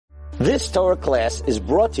This Torah class is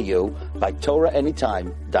brought to you by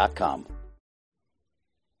TorahAnytime.com.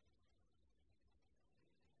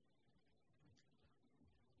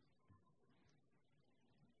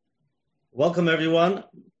 Welcome, everyone.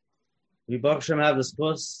 We Baruch Hashem have this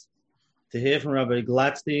course to hear from Rabbi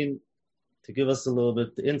Gladstein to give us a little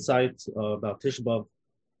bit of insight about Tisha B'Av.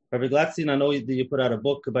 Rabbi Gladstein, I know that you put out a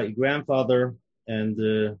book about your grandfather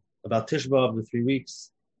and about Tisha B'Av, the 3 weeks.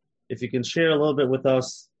 If you can share a little bit with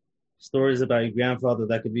us stories about your grandfather,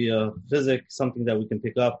 that could be a physic, something that we can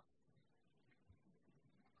pick up.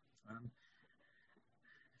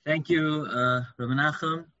 Thank you, Rabbi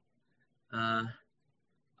Menachem.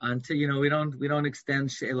 We don't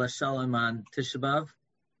extend She'ela Shalom on Tisha B'Av,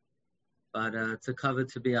 but it's a cover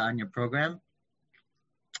to be on your program.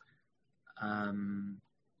 To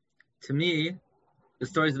me, the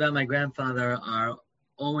stories about my grandfather are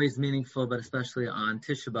always meaningful, but especially on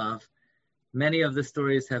Tisha B'Av. Many of the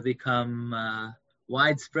stories have become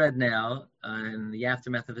widespread now in the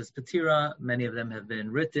aftermath of his patira. Many of them have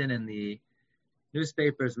been written in the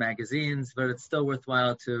newspapers, magazines, but it's still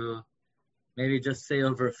worthwhile to maybe just say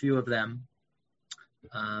over a few of them.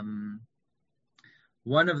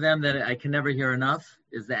 One of them that I can never hear enough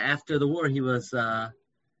is that after the war, he was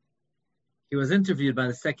interviewed by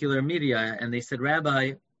the secular media, and they said,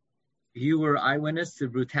 "Rabbi, you were eyewitness to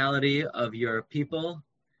the brutality of your people,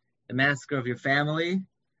 the massacre of your family,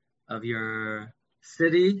 of your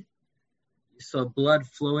city. You saw blood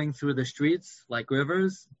flowing through the streets like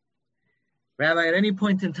rivers. Rabbi, at any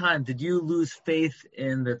point in time, did you lose faith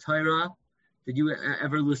in the Torah? Did you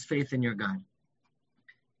ever lose faith in your God?"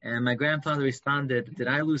 And my grandfather responded, "Did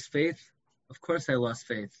I lose faith? Of course I lost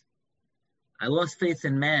faith. I lost faith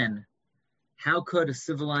in man. How could a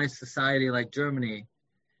civilized society like Germany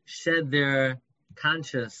shed their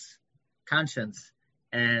conscience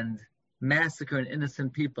and massacre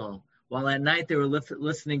innocent people, while at night they were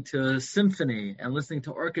listening to a symphony and listening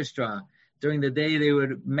to orchestra? During the day they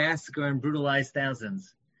would massacre and brutalize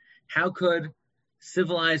thousands. How could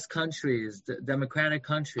civilized countries, democratic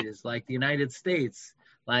countries like the United States,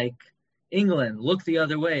 like England, look the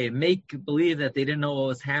other way, make believe that they didn't know what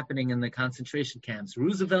was happening in the concentration camps?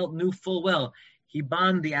 Roosevelt knew full well. He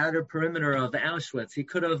bombed the outer perimeter of Auschwitz. He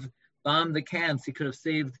could have bombed the camps. He could have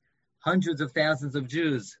saved hundreds of thousands of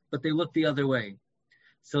Jews, but they looked the other way.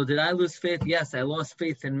 So did I lose faith? Yes, I lost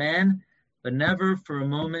faith in man, but never for a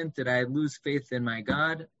moment did I lose faith in my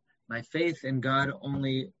God. My faith in God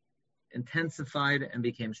only intensified and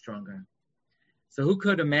became stronger. So who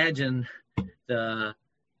could imagine the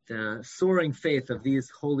soaring faith of these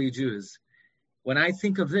holy Jews? When I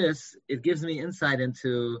think of this, it gives me insight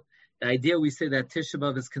into the idea we say that Tisha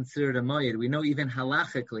B'Av is considered a moed. We know even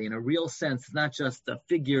halachically, in a real sense, it's not just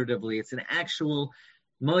figuratively, it's an actual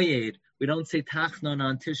moed. We don't say Tachnon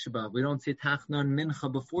on Tisha B'Av. We don't say Tachnon Mincha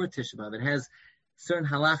before Tisha B'Av. It has certain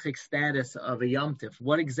halachic status of a Yom Tif.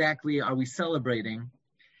 What exactly are we celebrating?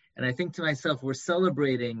 And I think to myself, we're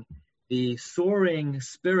celebrating the soaring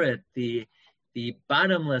spirit, the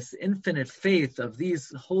bottomless, infinite faith of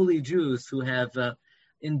these holy Jews who have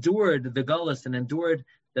endured the Gullus and endured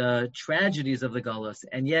the tragedies of the Gullus,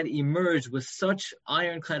 and yet emerged with such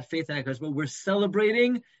ironclad faith in HaKadosh Baruch Hu. We're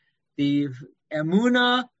celebrating the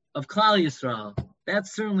Emunah of Klal Yisrael.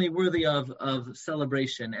 That's certainly worthy of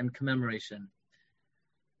celebration and commemoration.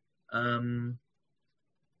 Another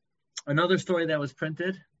story that was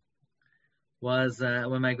printed was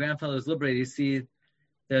when my grandfather was liberated. You see,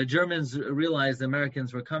 the Germans realized the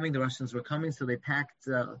Americans were coming, the Russians were coming, so they packed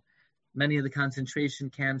many of the concentration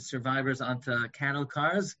camp survivors onto cattle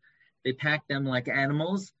cars. They packed them like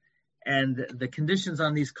animals, and the conditions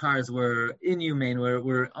on these cars were inhumane,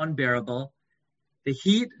 were unbearable. The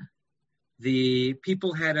heat, the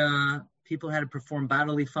people had to perform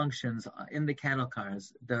bodily functions in the cattle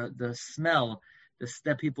cars. The smell,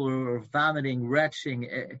 that people were vomiting, retching,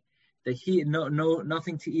 the heat,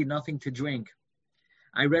 nothing to eat, nothing to drink.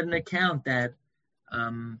 I read an account that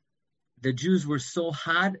the Jews were so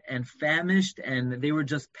hot and famished, and they were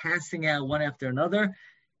just passing out one after another.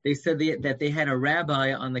 They said that they had a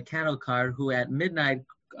rabbi on the cattle car who at midnight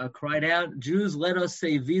cried out, "Jews, let us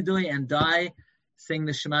say Vidoy and die, saying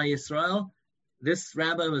the Shema Yisrael." This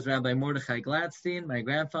rabbi was Rabbi Mordechai Gladstein, my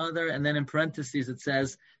grandfather, and then in parentheses it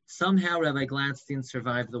says, somehow Rabbi Gladstein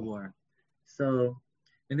survived the war. So,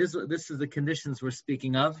 and this is the conditions we're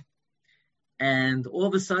speaking of. And all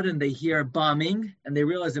of a sudden they hear bombing, and they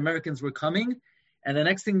realize Americans were coming, and the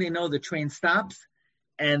next thing they know, the train stops,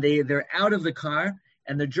 and they're out of the car,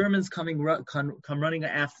 and the Germans come running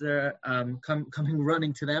after, coming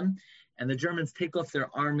running to them, and the Germans take off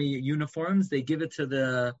their army uniforms, they give it to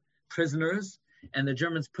the prisoners, and the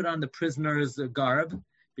Germans put on the prisoners' garb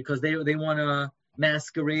because they want to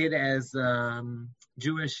masquerade as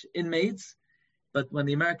Jewish inmates. But when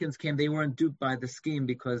the Americans came, they weren't duped by the scheme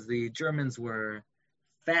because the Germans were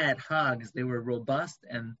fat hogs. They were robust,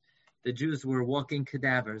 and the Jews were walking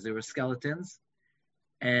cadavers. They were skeletons.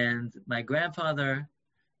 And my grandfather,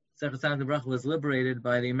 was liberated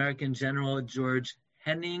by the American General George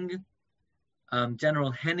Henning,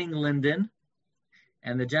 General Henning Linden.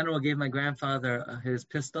 And the general gave my grandfather his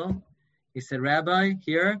pistol. He said, Rabbi,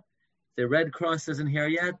 here, the Red Cross isn't here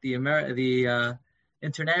yet. The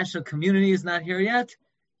international community is not here yet.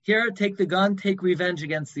 Here, take the gun, take revenge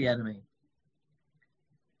against the enemy.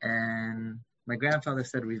 And my grandfather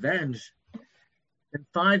said, revenge? In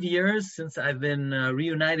 5 years since I've been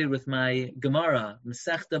reunited with my Gemara,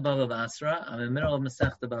 Masechta Bava Basra, I'm in the middle of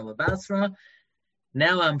Masechta Bava Basra.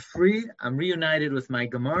 Now I'm free, I'm reunited with my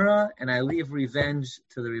Gemara, and I leave revenge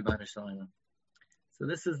to the Ribono Shel Olam. So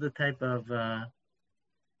this is the type of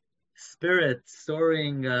spirit,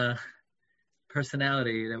 soaring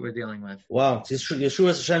personality that we're dealing with. Wow,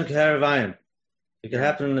 Yeshua Hashem Keharavayim. It could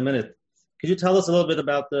happen in a minute. Could you tell us a little bit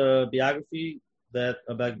about the biography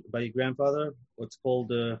about your grandfather? What's called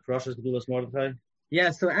Parashas Gedulas Mordechai?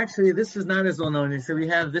 Yeah, so actually this is not as well known. So we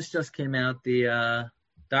have, this just came out, the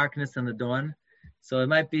Darkness and the Dawn. So it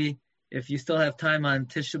might be, if you still have time on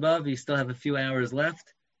Tisha B'Av, you still have a few hours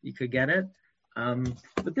left, you could get it.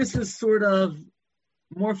 But this is sort of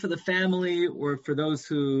more for the family or for those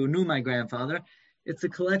who knew my grandfather. It's a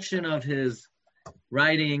collection of his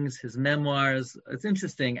writings, his memoirs. It's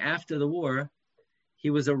interesting. After the war,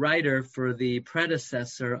 he was a writer for the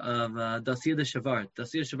predecessor of Das Yiddish Shavart.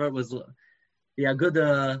 Das Yiddish Shavart was the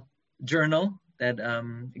Aguda journal that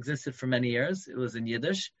existed for many years. It was in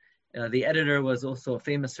Yiddish. The editor was also a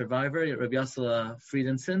famous survivor, Rabbi Yossela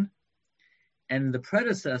Friedenson. And the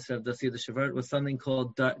predecessor of Das Yiddish Shavart was something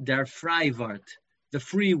called Der Freivart, the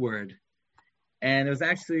free word. And it was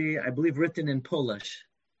actually, I believe, written in Polish.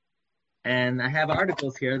 And I have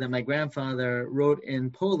articles here that my grandfather wrote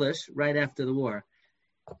in Polish right after the war.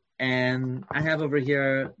 And I have over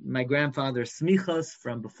here my grandfather's smichos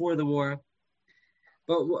from before the war.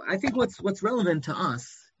 But I think what's relevant to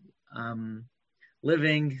us,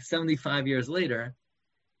 living 75 years later,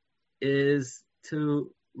 is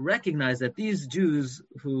to recognize that these Jews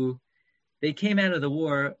who, they came out of the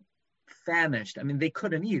war famished. I mean, they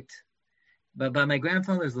couldn't eat. But by my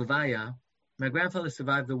grandfather's levaya, my grandfather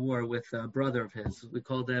survived the war with a brother of his. We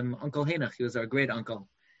called him Uncle Henoch. He was our great uncle.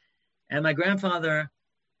 And my grandfather,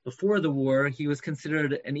 before the war, he was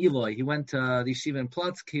considered an Eloi. He went to the yeshiva in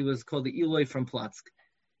Platsk. He was called the Eloi from Platsk.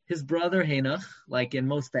 His brother Henoch, like in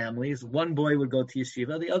most families, one boy would go to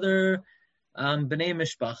yeshiva, the other b'nei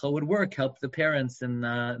mishpacha would work, help the parents in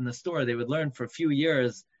the store. They would learn for a few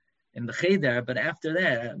years in the cheder, but after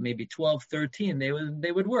that, maybe 12, 13,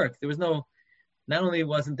 they would work. There was no, not only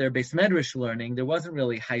wasn't there Beis Medrash learning, there wasn't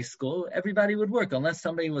really high school. Everybody would work unless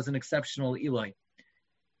somebody was an exceptional Eloi.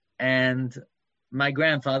 And my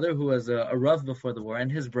grandfather, who was a Rav before the war,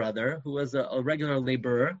 and his brother, who was a regular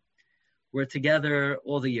laborer, were together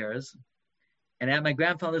all the years. And at my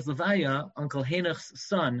grandfather's levaya, Uncle Henoch's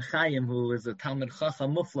son, Chaim, who is a Talmud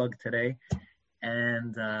Chacham Muflag today,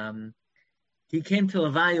 and he came to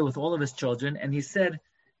levaya with all of his children, and he said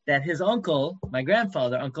that his uncle, my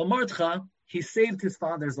grandfather, Uncle Mordechai, he saved his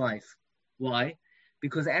father's life. Why?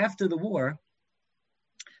 Because after the war,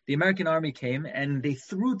 the American army came, and they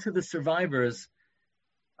threw to the survivors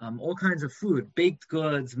all kinds of food, baked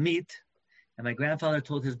goods, meat. And my grandfather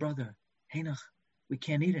told his brother, Henoch, we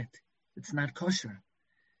can't eat it. It's not kosher.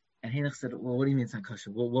 And Henoch said, well, what do you mean it's not kosher?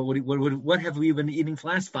 Well, what have we been eating for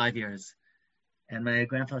the last 5 years? And my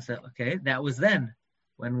grandfather said, okay, that was then,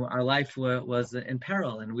 when our life was in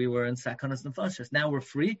peril and we were in sakonas nefashos. Now we're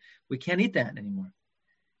free. We can't eat that anymore.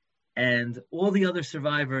 And all the other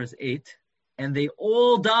survivors ate, and they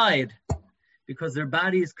all died because their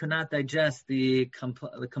bodies could not digest the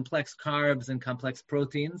complex carbs and complex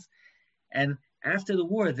proteins. And after the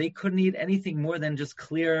war, they couldn't eat anything more than just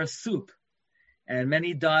clear soup. And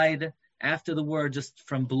many died after the war just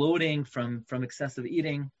from bloating, from excessive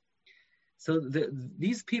eating. So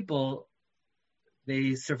these people,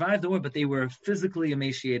 they survived the war, but they were physically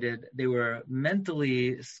emaciated. They were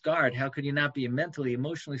mentally scarred. How could you not be mentally,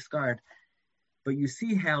 emotionally scarred? But you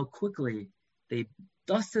see how quickly they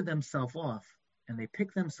dusted themselves off and they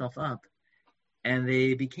picked themselves up and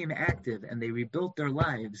they became active and they rebuilt their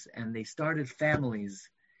lives and they started families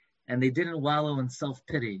and they didn't wallow in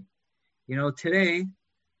self-pity. You know, today,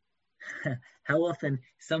 how often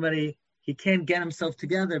somebody, he can't get himself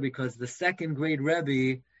together because the second grade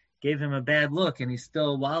Rebbe gave him a bad look and he's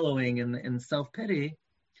still wallowing in self-pity,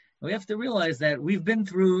 we have to realize that we've been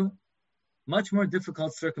through much more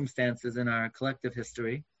difficult circumstances in our collective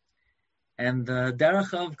history. And the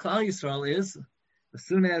derech of Klal Yisrael is, as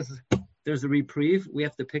soon as there's a reprieve, we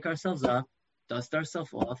have to pick ourselves up, dust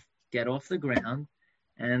ourselves off, get off the ground,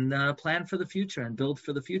 and plan for the future and build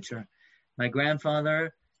for the future. My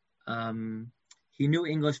grandfather, he knew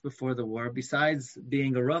English before the war. Besides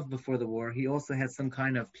being a Rav before the war, he also had some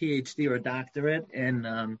kind of PhD or doctorate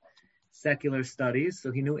in secular studies,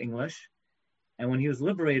 so he knew English. And when he was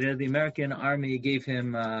liberated, the American Army gave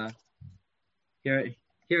him, here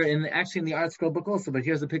in the Art Scroll book also, but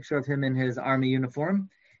here's a picture of him in his army uniform,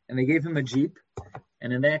 and they gave him a Jeep.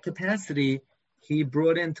 And in that capacity, he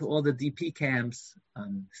brought into all the DP camps,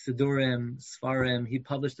 Sidurim, Sfarim. He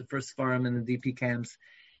published the first Sfarim in the DP camps.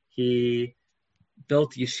 He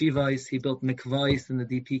built yeshivas, he built mikvahs in the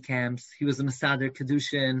DP camps. He was a Masader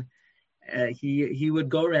Kedushin. He would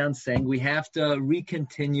go around saying, we have to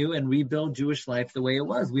recontinue and rebuild Jewish life the way it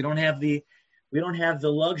was. We don't have the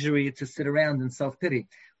luxury to sit around in self-pity.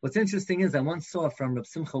 What's interesting is I once saw from Reb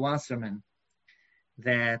Simcha Wasserman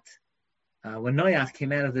that when Noach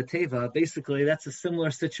came out of the Teva, basically that's a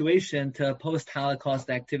similar situation to post-Holocaust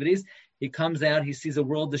activities. He comes out, he sees a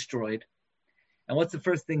world destroyed. And what's the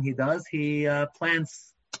first thing he does? He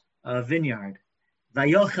plants a vineyard.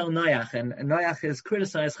 Vayochel Noach, and Noach is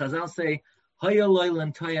criticized. Chazal say,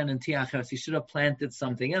 he should have planted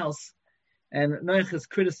something else. And Noach is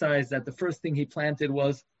criticized that the first thing he planted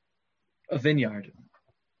was a vineyard.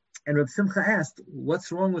 And Reb Simcha asked,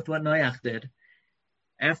 what's wrong with what Noach did?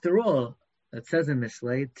 After all, it says in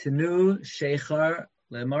Mishlei, Tenu Sheichar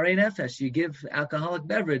Le'marei Nefesh, you give alcoholic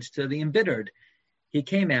beverage to the embittered. He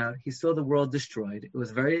came out, he saw the world destroyed. It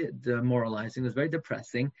was very demoralizing, it was very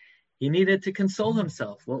depressing. He needed to console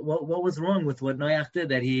himself. What was wrong with what Noach did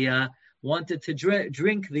that he wanted to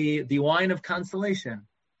drink the wine of consolation?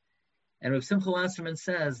 And Rav Simcha Wasserman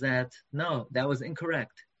says that, no, that was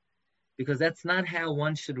incorrect. Because that's not how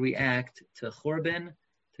one should react to churban,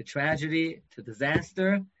 to tragedy, to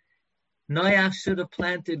disaster. Noach should have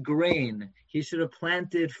planted grain. He should have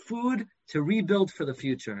planted food to rebuild for the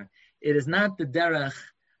future. It is not the derech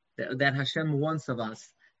that Hashem wants of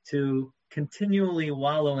us to continually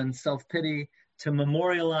wallow in self-pity, to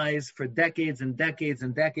memorialize for decades and decades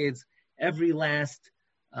and decades every last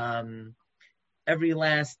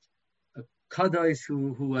Kadosh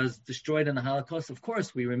who was destroyed in the Holocaust. Of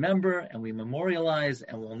course, we remember and we memorialize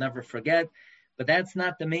and we'll never forget, but that's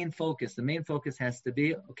not the main focus. The main focus has to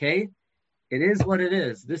be, okay, it is what it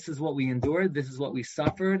is. This is what we endured. This is what we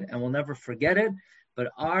suffered, and we'll never forget it.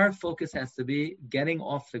 But our focus has to be getting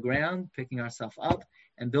off the ground, picking ourselves up,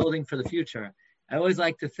 and building for the future. I always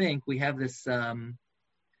like to think we have this,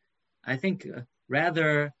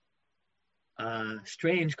 rather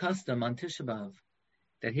strange custom on Tisha B'Av,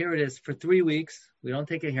 that here it is, for 3 weeks, we don't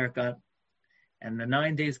take a haircut, and the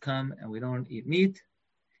 9 days come, and we don't eat meat,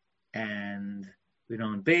 and we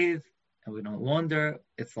don't bathe, and we don't launder.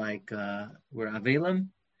 It's like we're Avelim.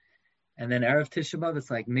 And then Erev Tisha B'Av,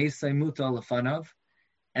 it's like Meisai Muta Lefanav.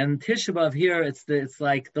 And Tisha B'Av here, it's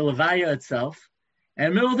like the Levaya itself.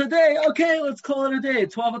 And middle of the day, okay, let's call it a day.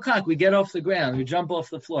 12 o'clock, we get off the ground, we jump off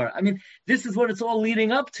the floor. I mean, this is what it's all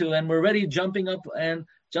leading up to, and we're already jumping up and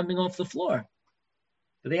jumping off the floor.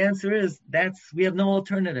 But the answer is, we have no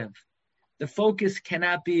alternative. The focus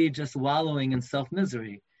cannot be just wallowing in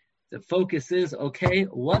self-misery. The focus is, okay,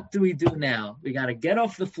 what do we do now? We got to get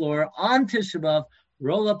off the floor on Tisha B'Av,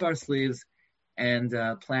 roll up our sleeves, and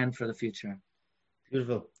plan for the future.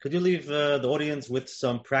 Beautiful. Could you leave the audience with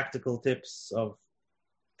some practical tips of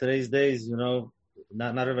today's days? You know,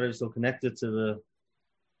 not everybody's so connected to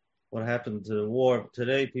what happened to the war.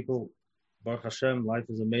 Today, people, Baruch Hashem, life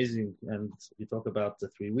is amazing. And you talk about the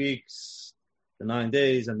 3 weeks, the 9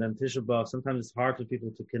 days, and then Tisha B'Av. Sometimes it's hard for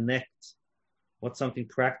people to connect. What's something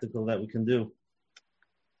practical that we can do?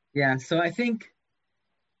 Yeah, so I think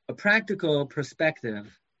a practical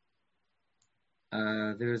perspective,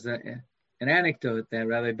 there's an anecdote that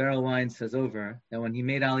Rabbi Beryl Wein says over, that when he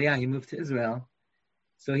made Aliyah, he moved to Israel,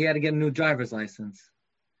 so he had to get a new driver's license.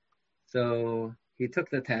 So he took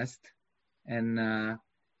the test, and the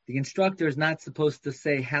instructor is not supposed to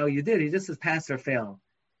say how you did. He just says pass or fail.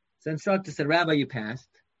 So the instructor said, Rabbi, you passed.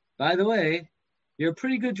 By the way, you're a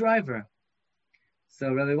pretty good driver.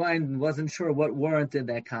 So Rabbi Wein wasn't sure what warranted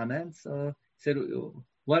that comment. So he said,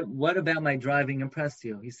 what about my driving impressed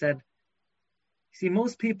you? He said, see,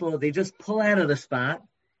 most people, they just pull out of the spot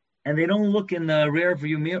and they don't look in the rear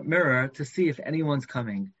view mirror to see if anyone's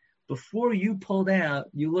coming. Before you pulled out,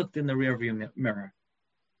 you looked in the rear view mirror.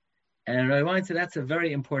 And I wanted to, that's a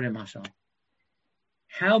very important mashal.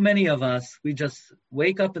 How many of us, we just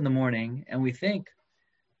wake up in the morning and we think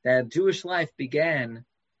that Jewish life began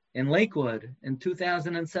in Lakewood in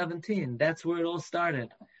 2017. That's where it all started.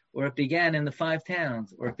 Or it began in the Five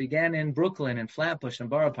Towns, or it began in Brooklyn and Flatbush and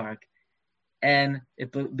Borough Park. And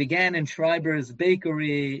it began in Schreiber's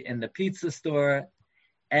Bakery, in the pizza store.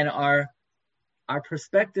 And our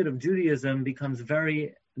perspective of Judaism becomes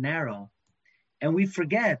very narrow. And we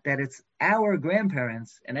forget that it's our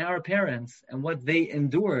grandparents and our parents and what they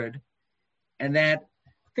endured. And that,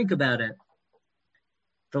 think about it,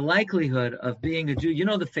 the likelihood of being a Jew, you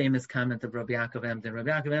know the famous comment of Rabbi Yaakov Emden. Rabbi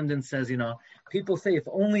Yaakov Emden says, people say, if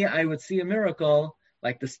only I would see a miracle,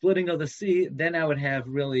 like the splitting of the sea, then I would have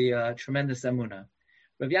really tremendous emunah.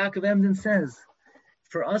 Rabbi Yaakov Emden says,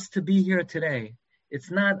 for us to be here today, it's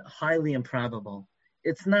not highly improbable.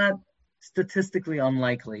 It's not statistically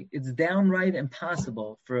unlikely. It's downright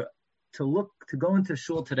impossible to go into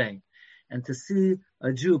shul today and to see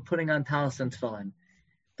a Jew putting on talis and tefillin.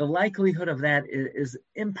 The likelihood of that is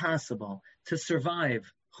impossible. To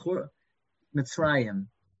survive Mitzrayim,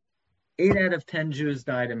 8 out of 10 Jews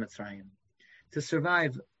died in Mitzrayim. To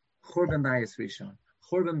survive Churban Bayis Rishon,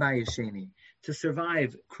 Churban Bayis Sheni, to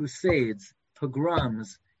survive crusades,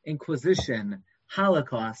 pogroms, Inquisition,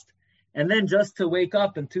 Holocaust, and then just to wake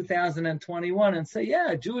up in 2021 and say,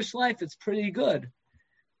 yeah, Jewish life is pretty good.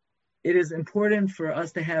 It is important for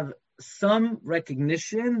us to have some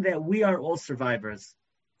recognition that we are all survivors.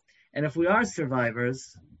 And if we are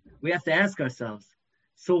survivors, we have to ask ourselves,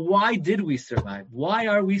 so why did we survive? Why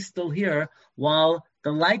are we still here while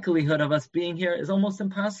the likelihood of us being here is almost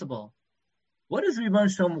impossible? What does Ribbono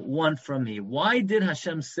Shel Olam want from me? Why did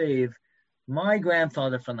Hashem save my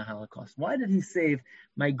grandfather from the Holocaust? Why did he save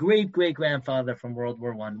my great-great-grandfather from World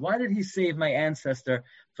War I? Why did he save my ancestor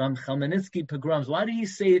from Chmielnicki pogroms? Why did he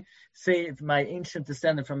save my ancient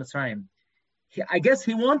descendant from Mitzrayim? I guess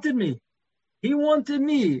he wanted me. He wanted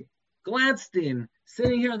me. Gladstein,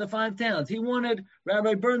 sitting here in the Five Towns. He wanted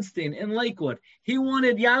Rabbi Bernstein in Lakewood. He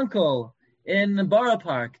wanted Yankel in Borough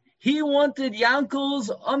Park. He wanted Yankel's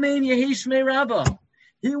Amen Yehi Shmei Rabbah.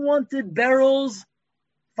 He wanted Beryl's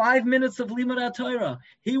 5 minutes of Limud Torah.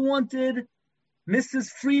 He wanted Mrs.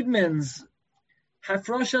 Friedman's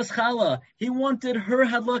Hafrashas Challah. He wanted her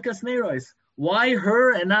Hadlakas Neiros. Why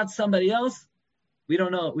her and not somebody else? We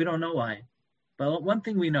don't know. We don't know why. But one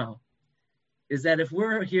thing we know is that if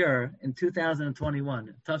we're here in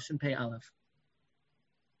 2021, Tafshin Pei Aleph,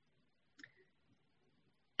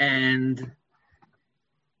 and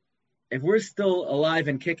if we're still alive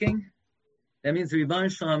and kicking, that means Ribbono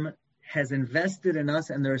Shel Olam has invested in us,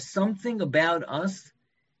 and there's something about us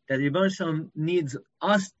that Ribbono Shel Olam needs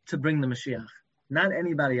us to bring the Mashiach, not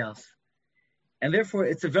anybody else. And therefore,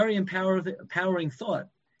 it's a very empowering thought.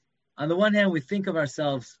 On the one hand, we think of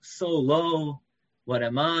ourselves so low. What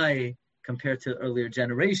am I compared to earlier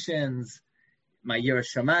generations? My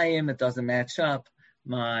Yiras Shamayim, it doesn't match up.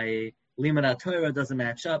 My Limud Torah doesn't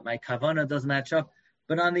match up. My Kavanah doesn't match up.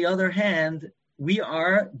 But on the other hand, we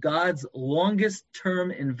are God's longest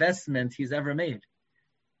term investment he's ever made.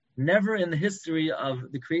 Never in the history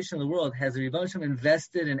of the creation of the world has Ribbono Shel Olam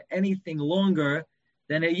invested in anything longer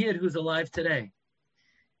than a Yid who's alive today.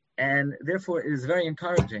 And therefore, it is very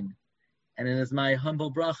encouraging. And it is my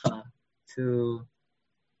humble bracha to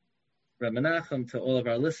Reb Menachem, to all of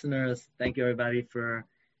our listeners. Thank you, everybody, for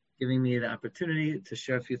giving me the opportunity to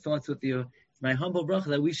share a few thoughts with you. It's my humble bracha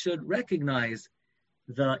that we should recognize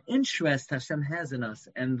the interest Hashem has in us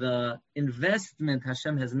and the investment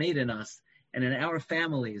Hashem has made in us and in our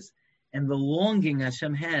families and the longing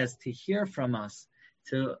Hashem has to hear from us,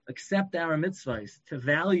 to accept our mitzvahs, to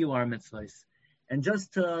value our mitzvahs, and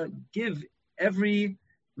just to give every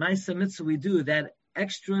Ma'aseh mitzvah we do that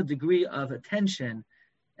extra degree of attention,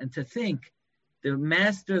 and to think the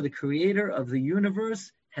master, the creator of the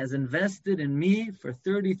universe, has invested in me for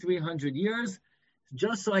 3,300 years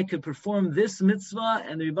just so I could perform this mitzvah,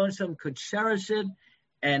 and the Ribbono Shel Olam could cherish it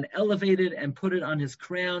and elevate it and put it on his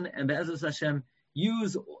crown, and Be'ezus Hashem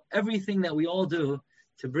use everything that we all do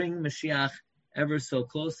to bring Mashiach ever so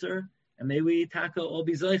closer. And may we taka all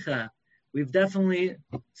be zoicha. We've definitely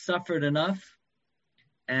suffered enough,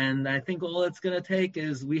 and I think all it's going to take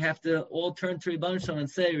is we have to all turn to Ribbono Shel Olam and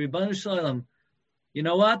say, Ribbono Shel Olam, you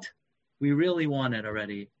know what? We really want it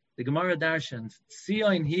already. The Gemara Darshans,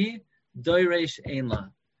 Tzion hi doiresh ein la.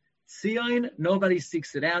 Tzion, nobody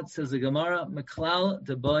seeks it out, says the Gemara, Meklal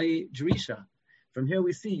deboi drisha. From here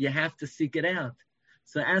we see you have to seek it out.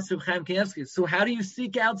 So ask Reb Chaim Kanievsky, so how do you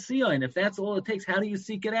seek out Tzion? If that's all it takes, how do you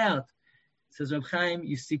seek it out? Says Reb Chaim,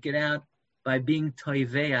 you seek it out by being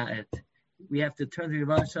toivea it. we have to turn to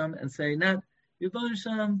Yibon Hashem and say, not Yibon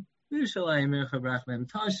Hashem, Yerushalayim Ircha Brachmem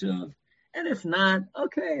Tashuv. And if not,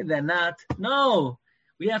 okay, then not. No,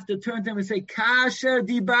 we have to turn to him and say, Kasher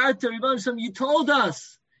Dibarta, Yibon Hashem, you told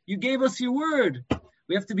us. You gave us your word.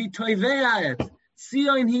 We have to be Toivei it.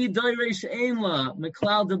 Sion hi doiresh ein la,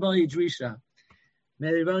 meklal deba yidrisha.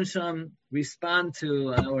 May Yibon Hashem respond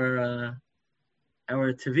to our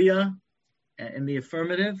teviyah in the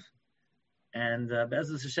affirmative. And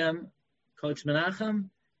Be'ezus Hashem, Coach Menachem,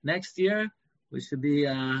 next year we should be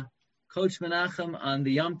Coach Menachem on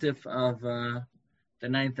the Yom Tif of the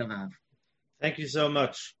 9th of Av. Thank you so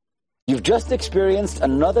much. You've just experienced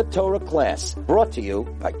another Torah class brought to you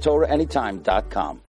by TorahAnytime.com.